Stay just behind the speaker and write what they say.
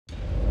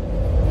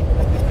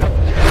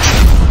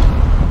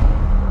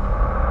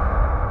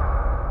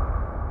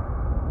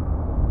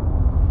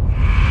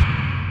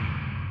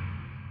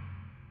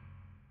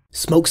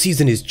Smoke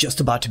season is just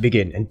about to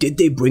begin, and did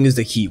they bring us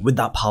the heat with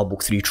that Power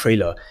Book 3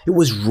 trailer? It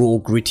was raw,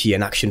 gritty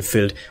and action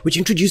filled, which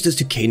introduced us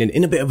to Kanan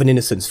in a bit of an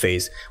innocence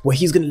phase, where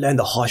he's going to learn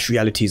the harsh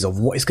realities of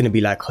what it's going to be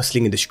like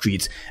hustling in the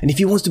streets. And if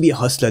he wants to be a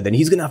hustler, then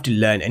he's going to have to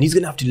learn, and he's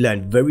going to have to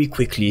learn very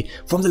quickly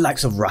from the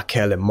likes of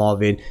Raquel and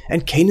Marvin.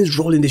 And Kanan's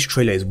role in this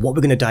trailer is what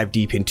we're going to dive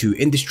deep into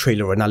in this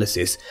trailer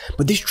analysis.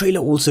 But this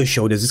trailer also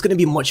showed us it's going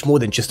to be much more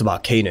than just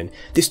about Kanan.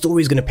 This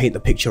story is going to paint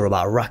the picture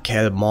about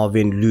Raquel,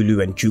 Marvin,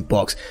 Lulu and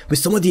Jukebox, with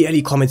some of the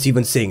early comments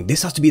even saying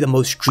this has to be the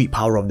most street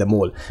power of them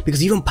all,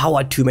 because even Power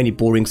had too many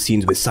boring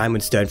scenes with Simon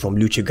Stern from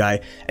Lucha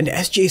Guy, and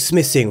SJ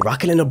Smith saying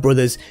Raquel and her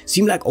brothers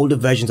seem like older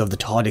versions of the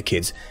Tada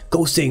kids,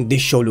 Ghost saying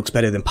this show looks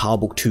better than Power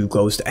Book 2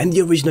 Ghost and the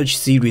original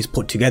series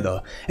put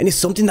together. And it's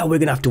something that we're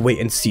gonna have to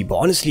wait and see, but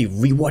honestly,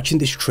 rewatching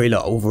this trailer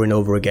over and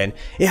over again,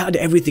 it had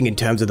everything in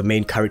terms of the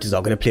main characters that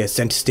are gonna play a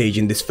center stage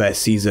in this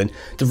first season,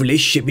 the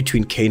relationship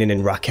between Kanan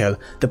and Raquel,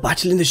 the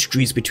battle in the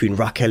streets between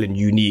Raquel and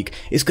Unique.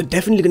 It's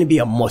definitely gonna be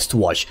a must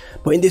watch,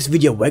 but in this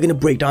video we're gonna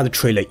break down the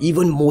trailer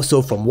even more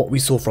so from what we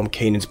saw from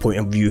Kanan's point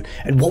of view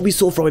and what we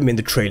saw from him in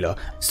the trailer.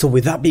 So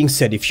with that being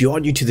said, if you are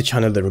new to the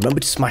channel, then remember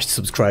to smash the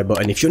subscribe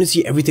button if you want to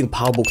see everything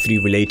Power Book 3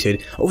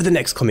 related over the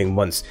next coming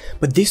months.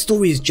 But this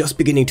story is just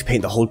beginning to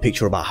paint the whole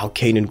picture about how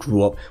Kanan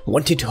grew up,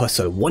 wanted to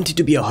hustle, wanted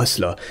to be a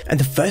hustler, and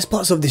the first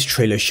parts of this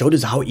trailer showed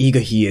us how eager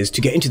he is to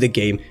get into the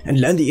game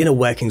and learn the inner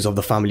workings of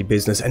the family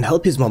business and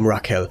help his mom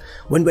Raquel.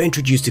 When we're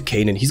introduced to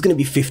Kanan, he's going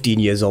to be 15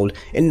 years old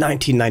in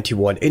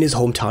 1991 in his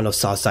hometown of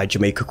Southside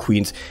Jamaica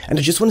Queens, and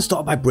I just want to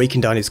start by breaking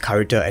down his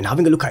character and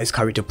having a look at his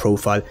character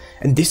profile.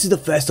 And this is the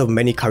first of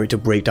many character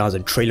breakdowns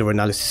and trailer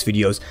analysis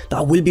videos that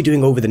I will be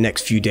doing over the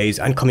next few days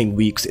and coming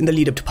weeks in the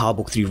lead up to Power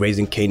Book 3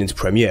 Raising Kanan's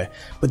premiere.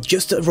 But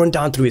just to run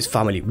down through his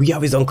family, we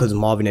have his uncles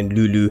Marvin and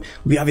Lulu,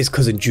 we have his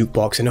cousin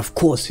Jukebox, and of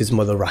course his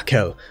mother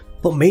Raquel.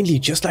 But mainly,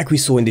 just like we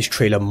saw in this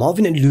trailer,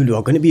 Marvin and Lulu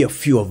are going to be a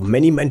few of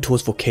many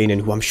mentors for Kanan,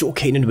 who I'm sure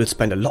Kanan will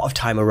spend a lot of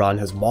time around,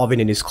 as Marvin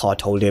in his car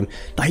told him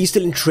that he's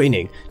still in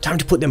training, time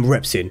to put them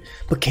reps in.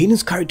 But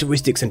Kanan's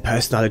characteristics and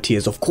personality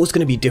is of course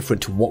going to be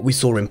different to what we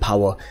saw in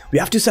Power. We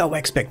have to set our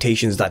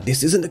expectations that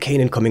this isn't the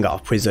Kanan coming out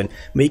of prison,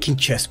 making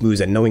chess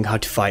moves and knowing how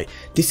to fight.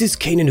 This is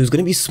Kanan who's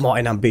going to be smart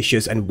and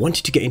ambitious and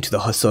wanted to get into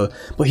the hustle,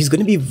 but he's going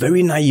to be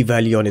very naive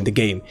early on in the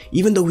game,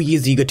 even though he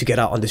is eager to get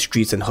out on the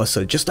streets and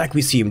hustle, just like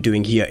we see him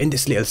doing here in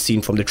this little scene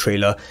from the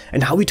trailer,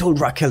 and how he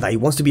told Raquel that he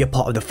wants to be a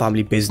part of the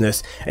family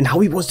business and how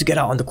he wants to get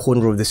out on the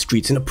corner of the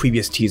streets in a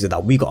previous teaser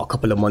that we got a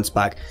couple of months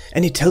back.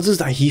 And it tells us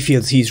that he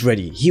feels he's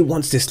ready, he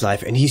wants this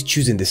life and he's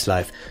choosing this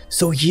life.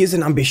 So he is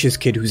an ambitious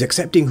kid who's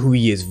accepting who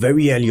he is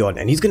very early on,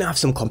 and he's gonna have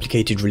some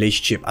complicated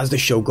relationship as the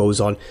show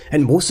goes on,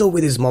 and more so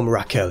with his mom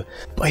Raquel.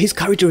 But his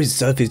character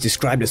itself is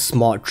described as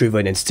smart,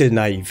 driven and still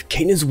naive.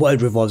 Kanan's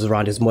world revolves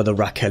around his mother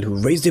Raquel,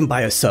 who raised him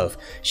by herself.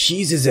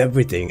 She's his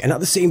everything, and at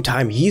the same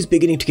time he's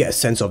beginning to get a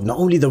sense of not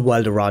only the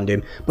world around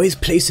him, but his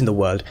place in the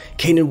world.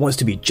 Kanan wants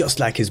to be just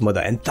like his mother,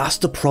 and that's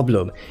the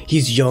problem.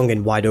 He's young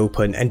and wide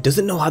open and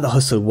doesn't know how the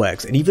hustle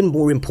works, and even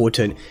more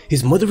important,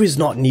 his mother is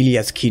not nearly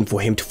as keen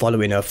for him to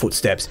follow in her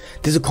footsteps.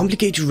 There's a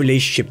complicated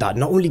relationship that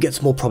not only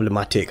gets more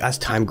problematic as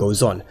time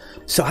goes on.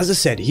 So as I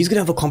said, he's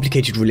gonna have a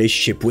complicated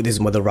relationship with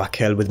his mother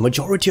Raquel, with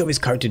majority of his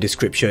character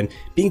description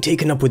being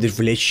taken up with his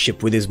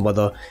relationship with his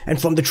mother.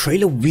 And from the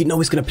trailer we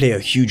know it's gonna play a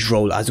huge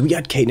role, as we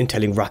had Kanan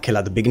telling Raquel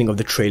at the beginning of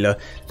the trailer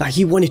that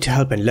he wanted to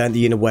help and learn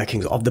the inner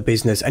workings of the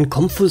business, and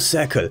come full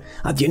circle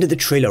at the end of the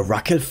trailer,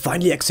 Raquel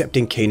finally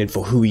accepting Kanan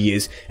for who he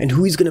is and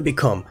who he's going to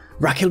become.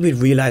 Raquel will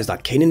realize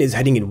that Kanan is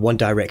heading in one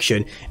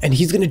direction and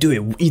he's going to do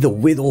it either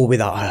with or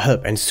without her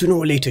help, and sooner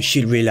or later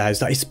she'll realize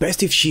that it's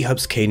best if she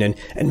helps Kanan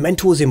and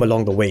mentors him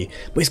along the way.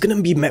 But it's going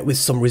to be met with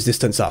some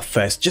resistance at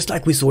first, just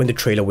like we saw in the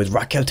trailer with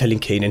Raquel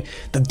telling Kanan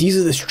that these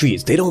are the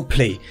streets, they don't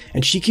play,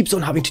 and she keeps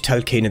on having to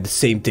tell Kanan the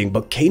same thing,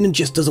 but Kanan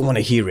just doesn't want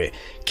to hear it.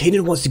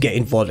 Kanan wants to get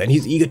involved, and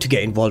he's eager to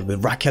get involved,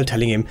 with Raquel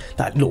telling him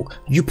that look,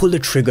 you pull the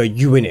trigger,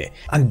 you win it,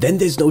 and then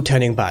there's no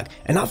turning back.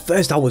 And at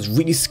first I was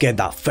really scared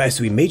that first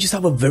we may just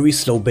have a very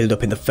slow build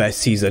up in the first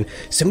season,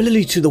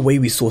 similarly to the way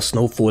we saw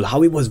Snowfall,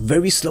 how it was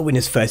very slow in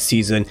his first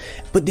season.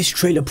 But this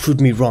trailer proved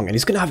me wrong, and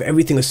it's gonna have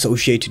everything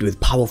associated with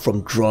power,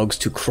 from drugs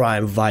to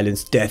crime,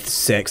 violence, death,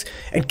 sex,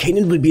 and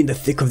Kanan will be in the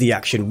thick of the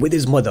action with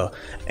his mother,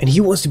 and he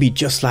wants to be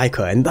just like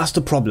her, and that's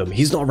the problem.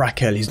 He's not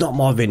Raquel, he's not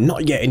Marvin,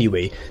 not yet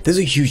anyway. There's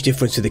a huge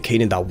difference to the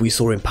Kanan that we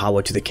saw in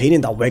Power to the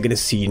Kanan that we're gonna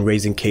see in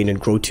Raising Kanan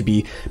grow to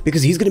be,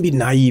 because he's gonna be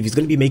naive, he's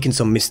gonna be making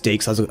some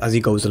mistakes as he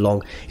goes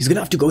along. He's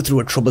gonna have to go through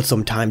a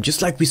troublesome time,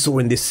 just like we saw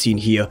in this scene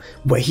here,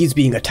 where he's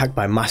being attacked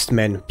by masked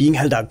men, being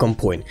held at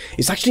gunpoint.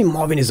 It's actually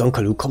Marvin, his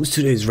uncle, who comes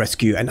to his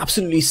rescue and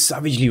absolutely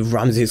savagely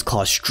rams his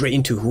car straight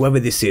into whoever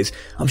this is.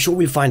 I'm sure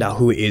we'll find out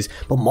who it is,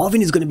 but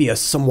Marvin is going to be a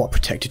somewhat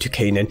protector to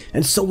Kanan,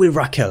 and so will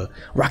Raquel.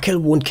 Raquel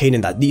warned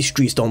Kanan that these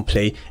streets don't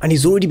play, and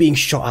he's already being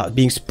shot at,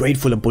 being sprayed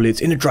full of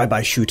bullets in a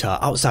drive-by shooter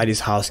outside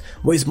his house,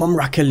 where his mum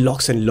Raquel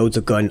locks and loads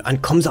a gun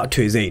and comes out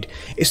to his aid.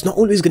 It's not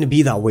always going to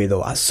be that way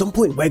though. At some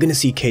point we're going to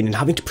see Kanan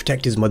having to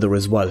protect his mother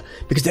as well,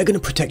 because they're going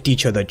to protect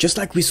each other, just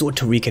like we saw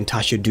Tariq Tariq and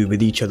Tasha do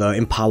with each other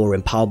in Power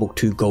and Power Book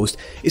 2 Ghost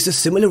is a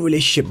similar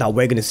relationship that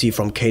we're going to see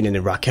from Kanan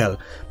and Raquel.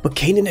 But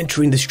Kanan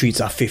entering the streets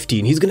at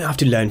 15, he's going to have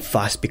to learn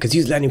fast because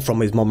he's learning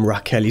from his mom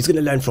Raquel, he's going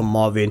to learn from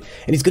Marvin,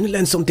 and he's going to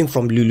learn something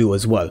from Lulu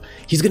as well.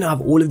 He's going to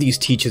have all of these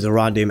teachers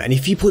around him, and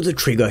if he pulls a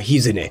trigger,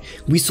 he's in it.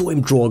 We saw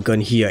him draw a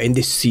gun here in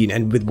this scene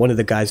and with one of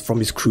the guys from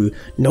his crew.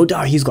 No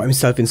doubt he's got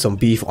himself in some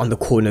beef on the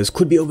corners,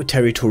 could be over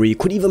territory,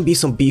 could even be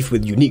some beef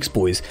with Unique's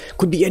boys,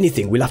 could be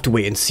anything, we'll have to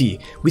wait and see.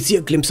 We see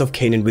a glimpse of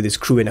Kanan with his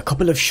crew in a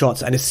couple of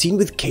shots and a scene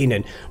with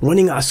Kanan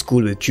running out of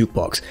school with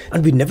Jukebox,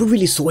 and we never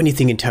really saw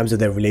anything in terms of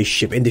their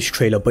relationship in this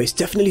trailer, but it's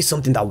definitely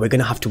something that we're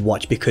gonna have to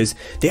watch because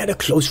they had a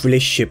close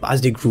relationship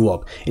as they grew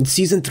up. In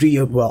season 3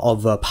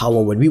 of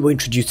Power, when we were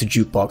introduced to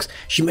Jukebox,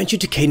 she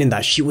mentioned to Kanan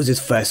that she was his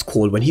first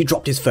call when he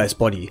dropped his first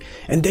body,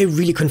 and they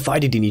really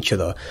confided in each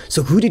other.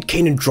 So who did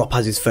Kanan drop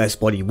as his first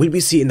body? Will we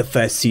see it in the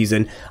first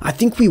season? I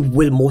think we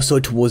will, more so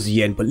towards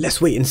the end, but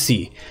let's wait and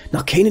see.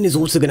 Now Kanan is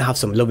also gonna have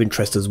some love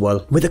interest as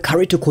well, with a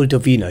character called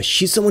Davina.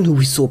 She's someone who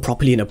we saw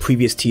properly in a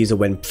previous teaser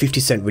when 50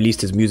 Cent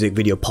released his music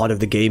video part of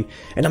the game,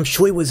 and I'm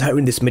sure it was her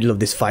in this middle of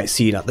this fight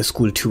scene at the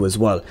school too as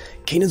well.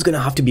 Kanan's gonna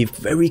have to be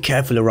very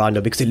careful around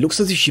her because it looks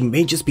as if she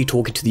may just be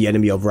talking to the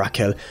enemy of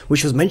Raquel,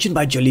 which was mentioned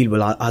by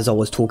Jalil as I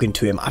was talking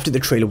to him after the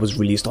trailer was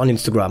released on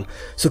Instagram.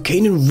 So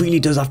Kanan really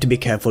does have to be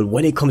careful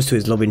when it comes to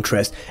his love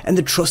interest and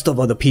the trust of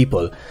other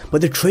people.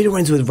 But the trailer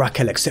ends with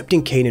Raquel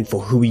accepting Kanan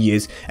for who he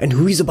is and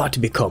who he's about to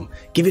become,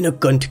 giving a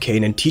gun to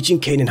Kanan, teaching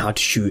Kanan how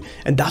to shoot,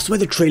 and that's where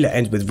the trailer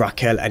ends with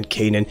Raquel and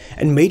Kanan,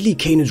 and mainly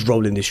Kanan's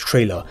role in this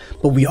trailer.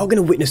 But we are going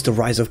to witness the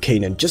rise of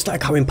Kanan, just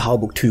like how in Power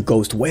Book 2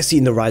 Ghost we're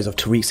seeing the rise of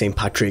Tariq St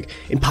Patrick.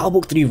 In Power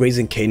Book 3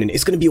 Raising Kanan,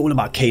 it's going to be all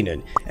about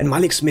Kanan. And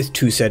Malik Smith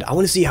too said, I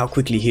want to see how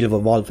quickly he'll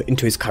evolve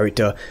into his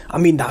character. I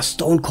mean, that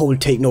stone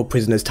cold take no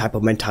prisoners type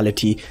of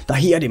mentality that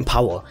he had in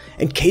Power.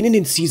 And Kanan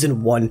in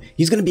season 1,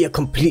 he's going to be a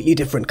completely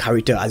different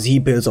character as he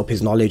builds up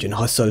his knowledge and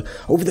hustle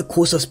over the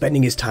course of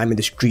spending his time in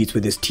the streets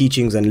with his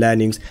teachings and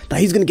learnings that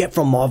he's going to get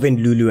from Marvin,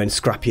 Lulu and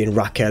Scrappy and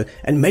Raquel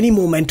and many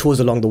more mentors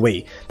along the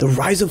way. The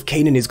rise of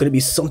Kanan is going to be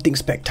something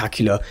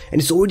spectacular,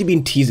 and it's already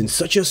been teased in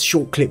such a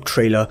short clip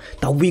trailer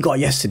that we got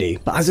yesterday.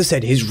 But as I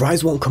said, his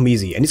rise won't come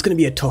easy and it's going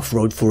to be a tough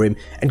road for him.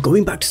 And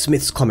going back to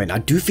Smith's comment, I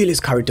do feel his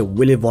character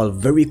will evolve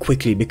very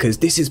quickly because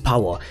this is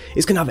Power.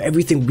 It's going to have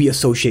everything we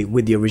associate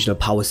with the original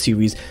Power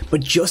series,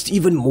 but just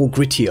even more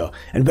grittier,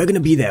 and we're going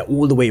to be there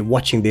all the way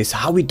watching this,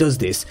 how he does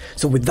this.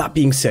 So with that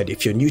being said,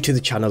 if you're new to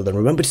the channel, then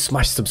remember to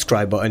smash the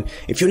subscribe button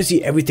if you want to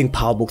see everything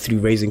Power Book 3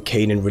 Raising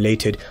Kanan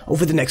related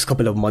over the next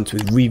couple of months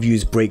with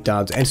reviews,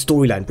 breakdowns and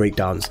storyline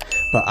breakdowns.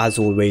 But as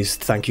always,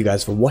 thank you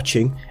guys for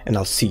watching and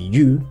I'll see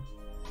you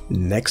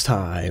next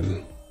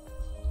time.